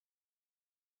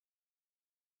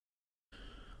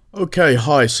Okay,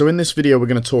 hi. So in this video we're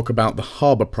going to talk about the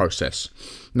Haber process.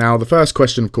 Now the first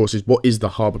question of course is, what is the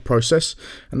Haber process?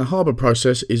 And the Haber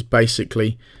process is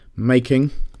basically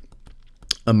making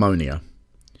ammonia.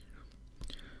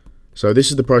 So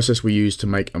this is the process we use to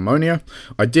make ammonia.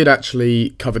 I did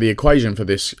actually cover the equation for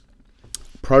this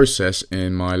process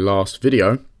in my last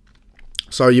video,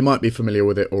 so you might be familiar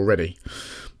with it already.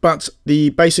 But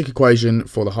the basic equation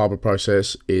for the Haber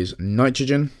process is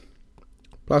nitrogen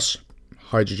plus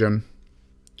hydrogen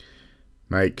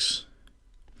makes,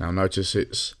 now notice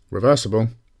it's reversible,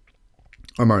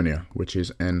 ammonia, which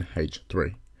is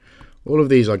NH3. All of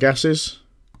these are gases,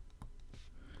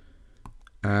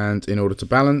 and in order to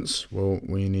balance, well,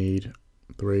 we need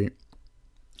 3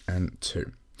 and 2.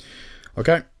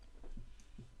 Okay.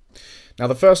 Now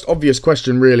the first obvious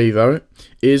question really though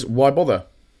is, why bother?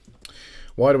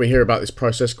 Why do we hear about this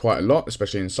process quite a lot,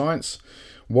 especially in science?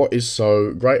 What is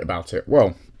so great about it?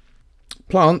 Well,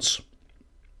 plants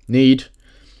need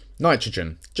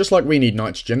nitrogen, just like we need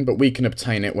nitrogen, but we can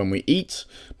obtain it when we eat.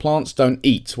 Plants don't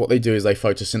eat. What they do is they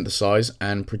photosynthesize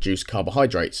and produce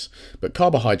carbohydrates, but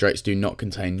carbohydrates do not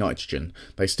contain nitrogen.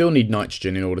 They still need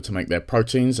nitrogen in order to make their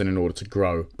proteins and in order to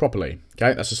grow properly.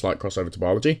 Okay, that's a slight crossover to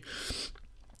biology.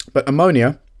 But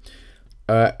ammonia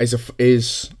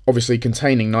is obviously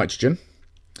containing nitrogen,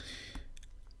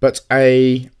 but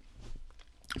a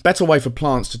better way for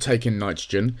plants to take in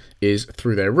nitrogen is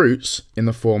through their roots in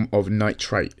the form of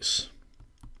nitrates.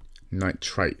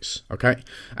 Nitrates, okay?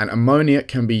 And ammonia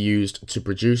can be used to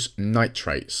produce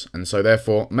nitrates, and so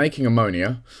therefore making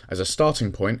ammonia as a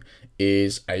starting point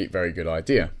is a very good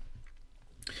idea.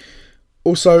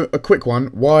 Also, a quick one,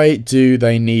 why do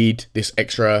they need this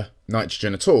extra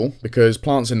nitrogen at all? Because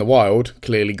plants in the wild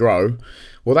clearly grow.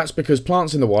 Well, that's because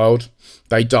plants in the wild,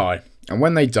 they die. And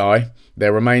when they die,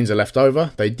 their remains are left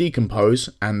over, they decompose,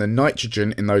 and the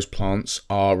nitrogen in those plants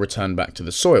are returned back to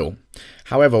the soil.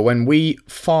 However, when we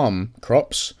farm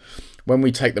crops, when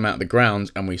we take them out of the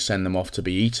ground and we send them off to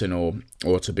be eaten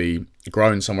or to be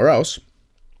grown somewhere else,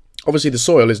 obviously the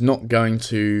soil is not going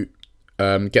to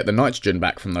get the nitrogen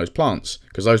back from those plants,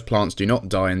 because those plants do not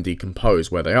die and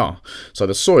decompose where they are. So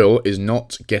the soil is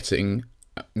not getting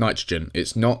nitrogen.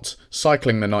 It's not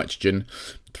cycling the nitrogen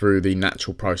through the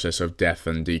natural process of death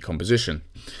and decomposition.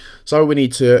 So we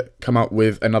need to come up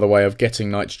with another way of getting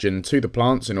nitrogen to the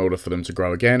plants in order for them to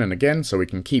grow again and again, so we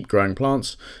can keep growing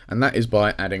plants, and that is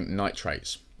by adding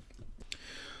nitrates.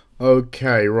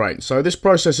 Okay, right, so this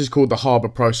process is called the Haber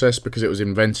process because it was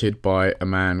invented by a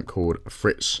man called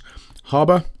Fritz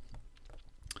Haber,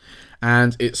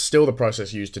 and it's still the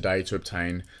process used today to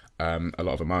obtain a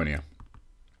lot of ammonia.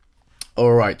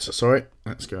 Alright, sorry,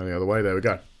 let's go the other way, there we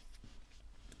go.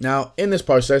 Now, in this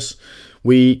process,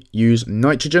 we use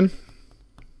nitrogen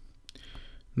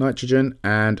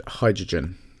and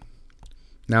hydrogen.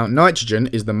 Now, nitrogen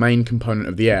is the main component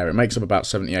of the air. It makes up about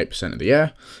 78% of the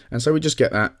air, and so we just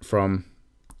get that from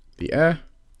the air.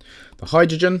 The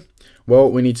hydrogen,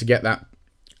 well, we need to get that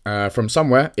from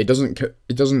somewhere. It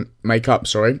doesn't make up,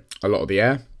 a lot of the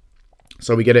air,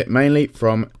 so we get it mainly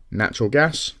from natural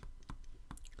gas.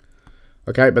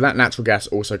 Okay, but that natural gas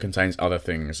also contains other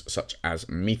things, such as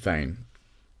methane.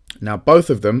 Now,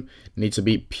 both of them need to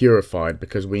be purified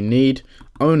because we need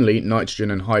only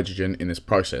nitrogen and hydrogen in this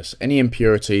process. Any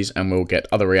impurities and we'll get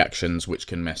other reactions which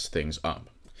can mess things up.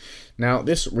 Now,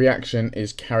 this reaction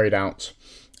is carried out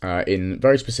in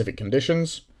very specific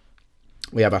conditions.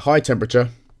 We have a high temperature.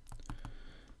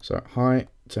 So, high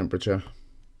temperature.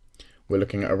 We're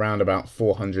looking at around about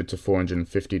 400 to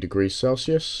 450 degrees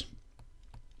Celsius.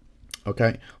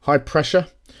 Okay, high pressure,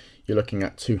 you're looking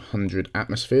at 200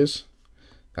 atmospheres.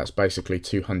 That's basically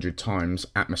 200 times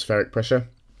atmospheric pressure.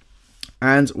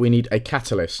 And we need a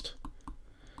catalyst.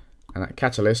 And that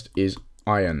catalyst is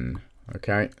iron.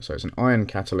 Okay, so it's an iron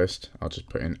catalyst. I'll just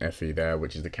put in Fe there,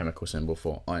 which is the chemical symbol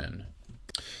for iron.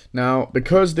 Now,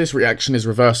 because this reaction is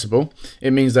reversible,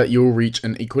 it means that you'll reach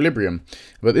an equilibrium.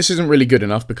 But this isn't really good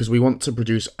enough because we want to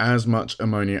produce as much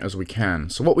ammonia as we can.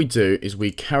 So what we do is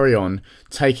we carry on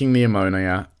taking the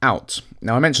ammonia out.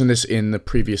 Now, I mentioned this in the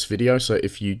previous video, so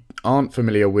if you aren't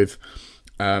familiar with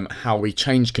how we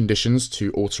change conditions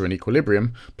to alter an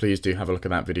equilibrium, please do have a look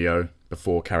at that video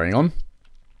before carrying on.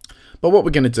 But what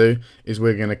we're going to do is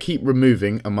we're going to keep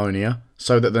removing ammonia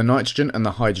so that the nitrogen and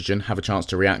the hydrogen have a chance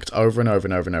to react over and over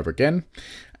and over and over again,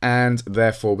 and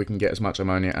therefore we can get as much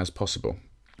ammonia as possible.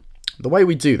 The way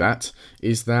we do that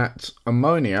is that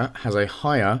ammonia has a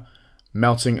higher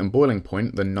melting and boiling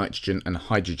point than nitrogen and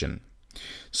hydrogen.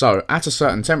 So at a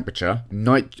certain temperature,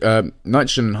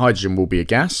 nitrogen and hydrogen will be a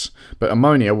gas, but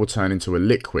ammonia will turn into a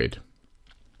liquid.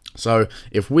 So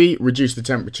if we reduce the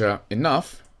temperature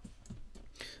enough,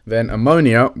 then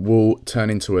ammonia will turn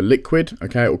into a liquid,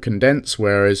 okay, it will condense,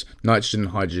 whereas nitrogen and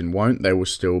hydrogen won't, they will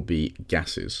still be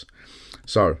gases.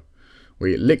 So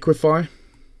we liquefy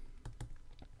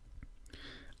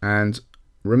and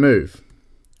remove.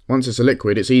 Once it's a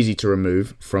liquid, it's easy to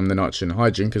remove from the nitrogen and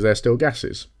hydrogen because they're still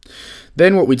gases.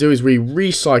 Then what we do is we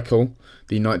recycle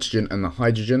the nitrogen and the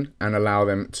hydrogen and allow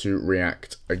them to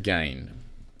react again.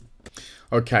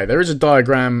 Okay, there is a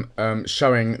diagram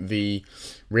showing the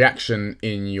reaction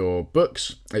in your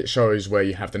books. It shows where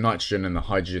you have the nitrogen and the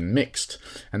hydrogen mixed,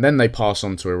 and then they pass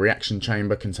on to a reaction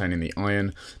chamber containing the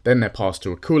iron. Then they're passed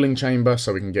to a cooling chamber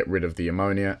so we can get rid of the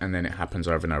ammonia, and then it happens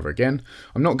over and over again.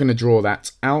 I'm not going to draw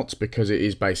that out because it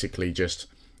is basically just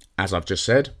as I've just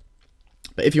said.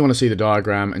 But if you want to see the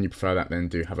diagram and you prefer that, then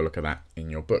do have a look at that in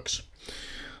your books.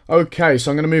 Okay, so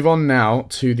I'm going to move on now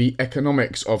to the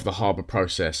economics of the Haber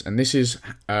process, and this is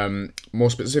more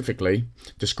specifically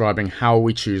describing how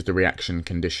we choose the reaction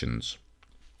conditions.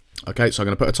 Okay, so I'm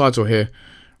going to put a title here,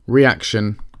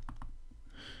 Reaction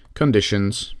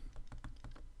Conditions,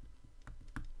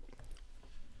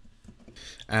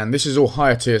 and this is all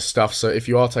higher tier stuff, so if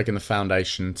you are taking the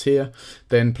foundation tier,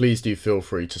 then please do feel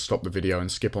free to stop the video and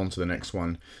skip on to the next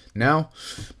one now.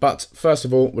 But first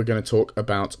of all, we're going to talk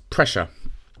about pressure.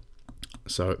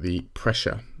 So the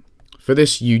pressure. For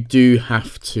this, you do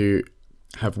have to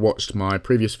have watched my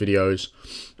previous videos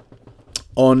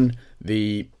on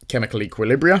the chemical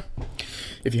equilibria.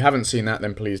 If you haven't seen that,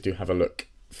 then please do have a look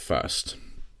first.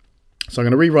 So I'm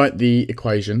going to rewrite the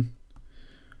equation.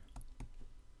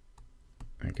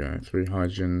 There we go, 3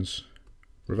 hydrogens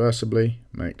reversibly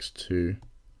makes 2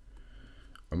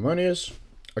 ammonias.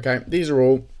 Okay, these are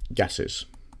all gases.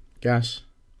 Gas,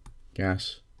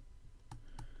 gas,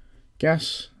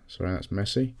 gas. Sorry, that's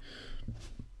messy.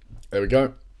 There we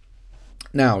go.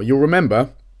 Now, you'll remember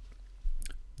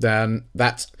then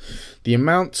that the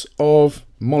amount of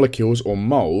molecules or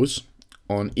moles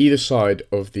on either side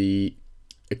of the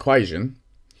equation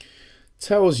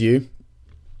tells you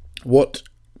what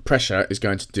pressure is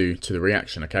going to do to the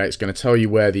reaction. Okay, it's going to tell you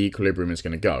where the equilibrium is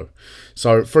going to go.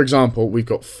 So, for example, we've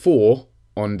got 4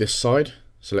 on this side.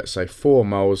 So let's say 4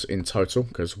 moles in total,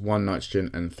 because 1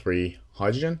 nitrogen and 3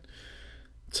 hydrogen,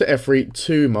 to every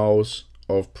 2 moles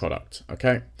of product.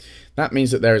 Okay, that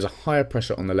means that there is a higher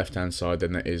pressure on the left hand side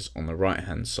than there is on the right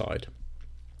hand side.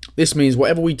 This means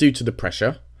whatever we do to the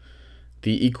pressure,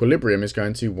 the equilibrium is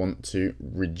going to want to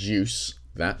reduce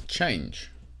that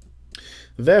change.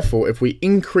 Therefore, if we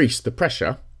increase the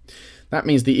pressure, that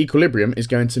means the equilibrium is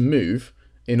going to move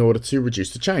in order to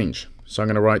reduce the change. So I'm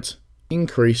going to write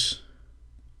increase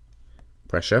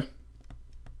pressure,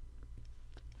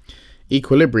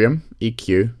 equilibrium,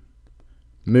 EQ,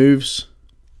 moves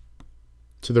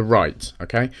to the right,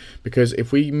 okay? Because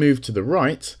if we move to the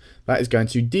right, that is going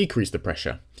to decrease the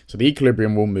pressure. So the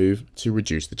equilibrium will move to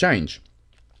reduce the change.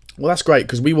 Well, that's great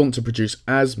because we want to produce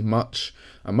as much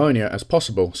ammonia as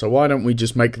possible. So why don't we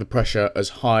just make the pressure as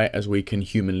high as we can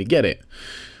humanly get it?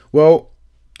 Well,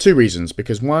 2 reasons.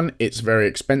 Because 1, it's very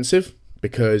expensive.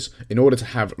 Because in order to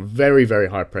have very, very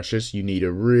high pressures, you need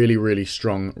a really, really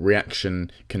strong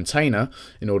reaction container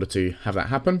in order to have that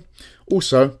happen.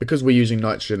 Also, because we're using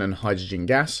nitrogen and hydrogen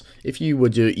gas, if you were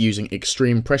using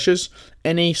extreme pressures,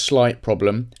 any slight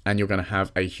problem and you're going to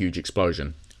have a huge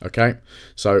explosion. Okay,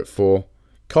 so for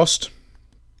cost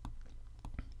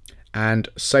and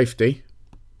safety,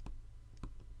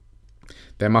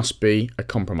 there must be a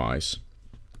compromise.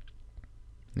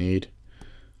 Need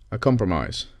a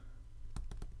compromise.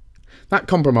 That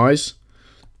compromise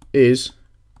is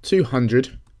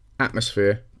 200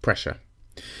 atmosphere pressure,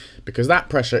 because that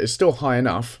pressure is still high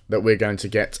enough that we're going to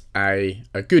get a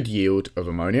good yield of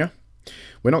ammonia.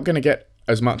 We're not going to get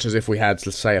as much as if we had,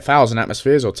 let's say, 1,000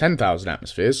 atmospheres or 10,000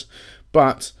 atmospheres,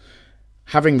 but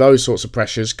having those sorts of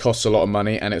pressures costs a lot of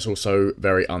money, and it's also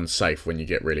very unsafe when you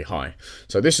get really high.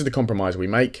 So this is the compromise we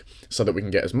make so that we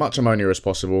can get as much ammonia as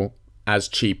possible, as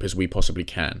cheap as we possibly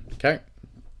can. Okay.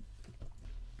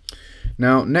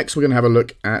 Now, next we're going to have a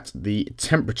look at the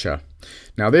temperature.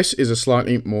 Now, this is a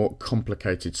slightly more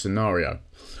complicated scenario.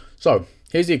 So,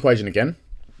 here's the equation again.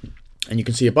 And you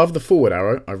can see above the forward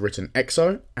arrow, I've written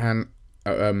exo, and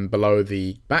below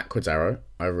the backwards arrow,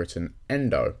 I've written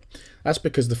endo. That's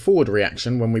because the forward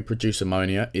reaction, when we produce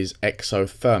ammonia, is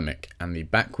exothermic, and the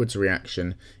backwards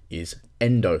reaction is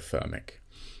endothermic.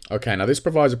 Okay, now this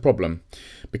provides a problem,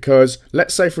 because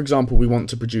let's say, for example, we want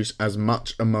to produce as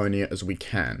much ammonia as we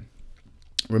can.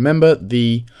 Remember,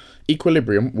 the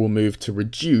equilibrium will move to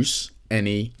reduce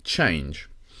any change.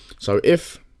 So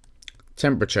if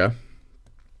temperature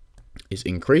is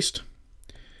increased,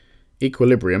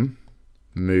 equilibrium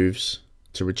moves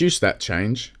to reduce that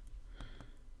change,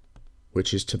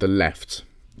 which is to the left.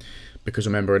 Because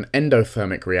remember, an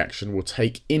endothermic reaction will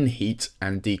take in heat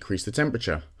and decrease the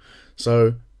temperature.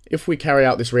 So if we carry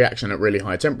out this reaction at really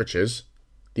high temperatures,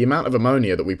 the amount of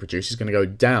ammonia that we produce is going to go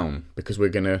down because we're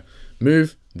going to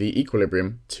move the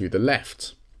equilibrium to the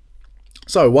left.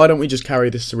 So why don't we just carry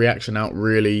this reaction out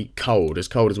really cold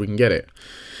as we can get it?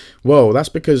 Well, that's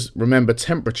because, remember,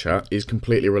 temperature is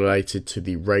completely related to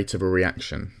the rate of a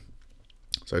reaction.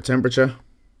 So temperature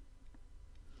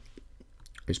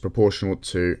is proportional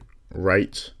to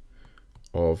rate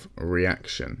of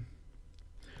reaction.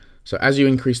 So as you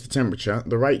increase the temperature,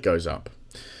 the rate goes up.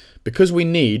 Because we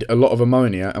need a lot of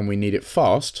ammonia and we need it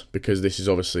fast, because this is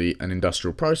obviously an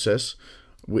industrial process,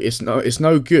 it's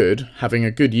no good having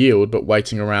a good yield but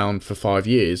waiting around for 5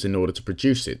 years in order to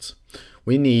produce it.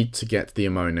 We need to get the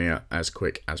ammonia as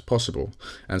quick as possible.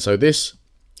 And so this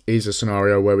is a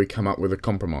scenario where we come up with a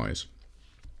compromise.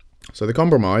 So the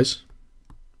compromise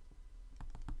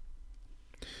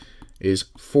is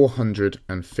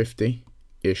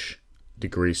 450-ish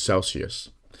degrees Celsius.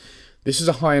 This is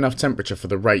a high enough temperature for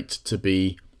the rate to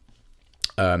be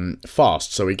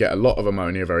fast, so we get a lot of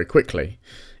ammonia very quickly.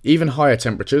 Even higher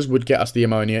temperatures would get us the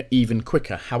ammonia even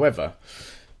quicker. However,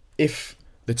 if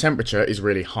the temperature is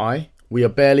really high, we are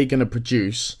barely going to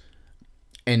produce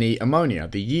any ammonia.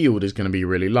 The yield is going to be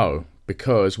really low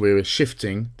because we're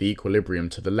shifting the equilibrium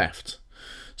to the left.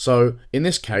 So in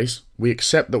this case, we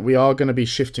accept that we are going to be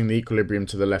shifting the equilibrium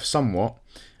to the left somewhat,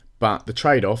 but the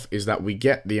trade-off is that we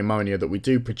get the ammonia that we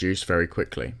do produce very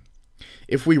quickly.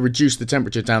 If we reduce the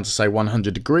temperature down to, say,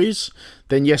 100 degrees,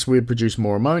 then yes, we would produce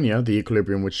more ammonia, the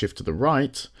equilibrium would shift to the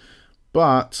right,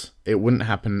 but it wouldn't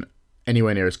happen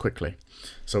anywhere near as quickly.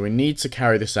 So we need to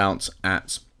carry this out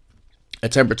at a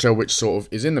temperature which sort of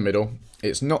is in the middle.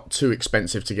 It's not too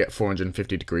expensive to get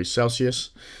 450 degrees Celsius,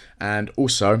 and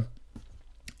also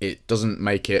it doesn't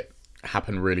make it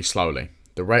happen really slowly.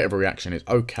 The rate of a reaction is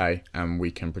okay, and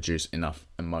we can produce enough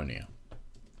ammonia.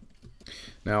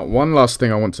 Now, one last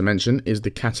thing I want to mention is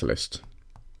the catalyst.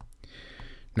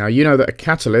 Now, you know that a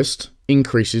catalyst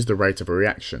increases the rate of a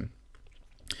reaction.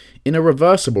 In a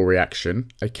reversible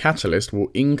reaction, a catalyst will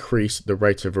increase the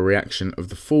rate of a reaction of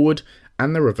the forward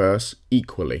and the reverse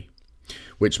equally,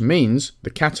 which means the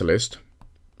catalyst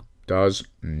does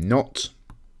not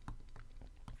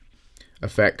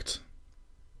affect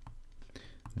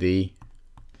the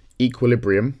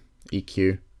equilibrium,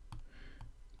 EQ,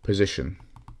 position.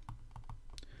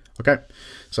 Okay,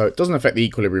 so it doesn't affect the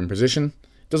equilibrium position.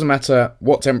 It doesn't matter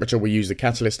what temperature we use the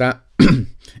catalyst at.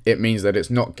 It means that it's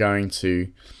not going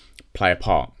to play a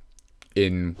part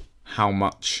in how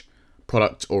much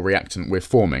product or reactant we're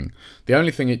forming. The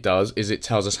only thing it does is it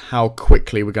tells us how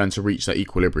quickly we're going to reach that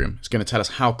equilibrium. It's going to tell us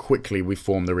how quickly we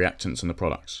form the reactants and the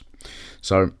products.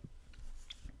 So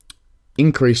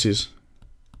increases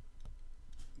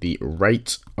the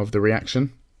rate of the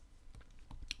reaction,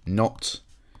 not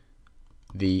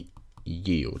the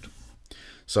yield.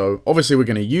 So obviously we're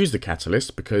going to use the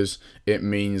catalyst because it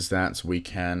means that we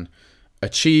can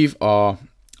achieve our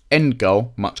end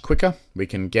goal much quicker. We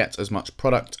can get as much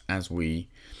product as we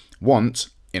want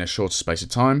in a shorter space of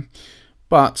time,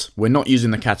 but we're not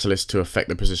using the catalyst to affect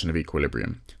the position of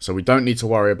equilibrium. So we don't need to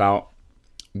worry about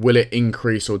will it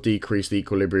increase or decrease the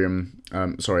equilibrium,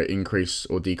 increase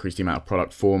or decrease the amount of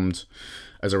product formed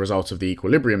as a result of the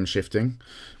equilibrium shifting.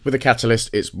 With a catalyst,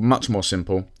 it's much more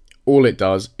simple. All it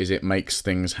does is it makes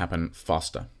things happen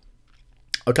faster.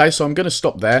 Okay, so I'm going to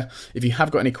stop there. If you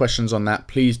have got any questions on that,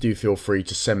 please do feel free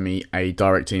to send me a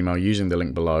direct email using the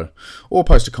link below, or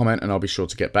post a comment and I'll be sure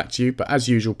to get back to you. But as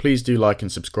usual, please do like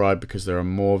and subscribe because there are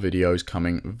more videos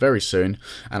coming very soon,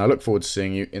 and I look forward to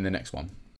seeing you in the next one.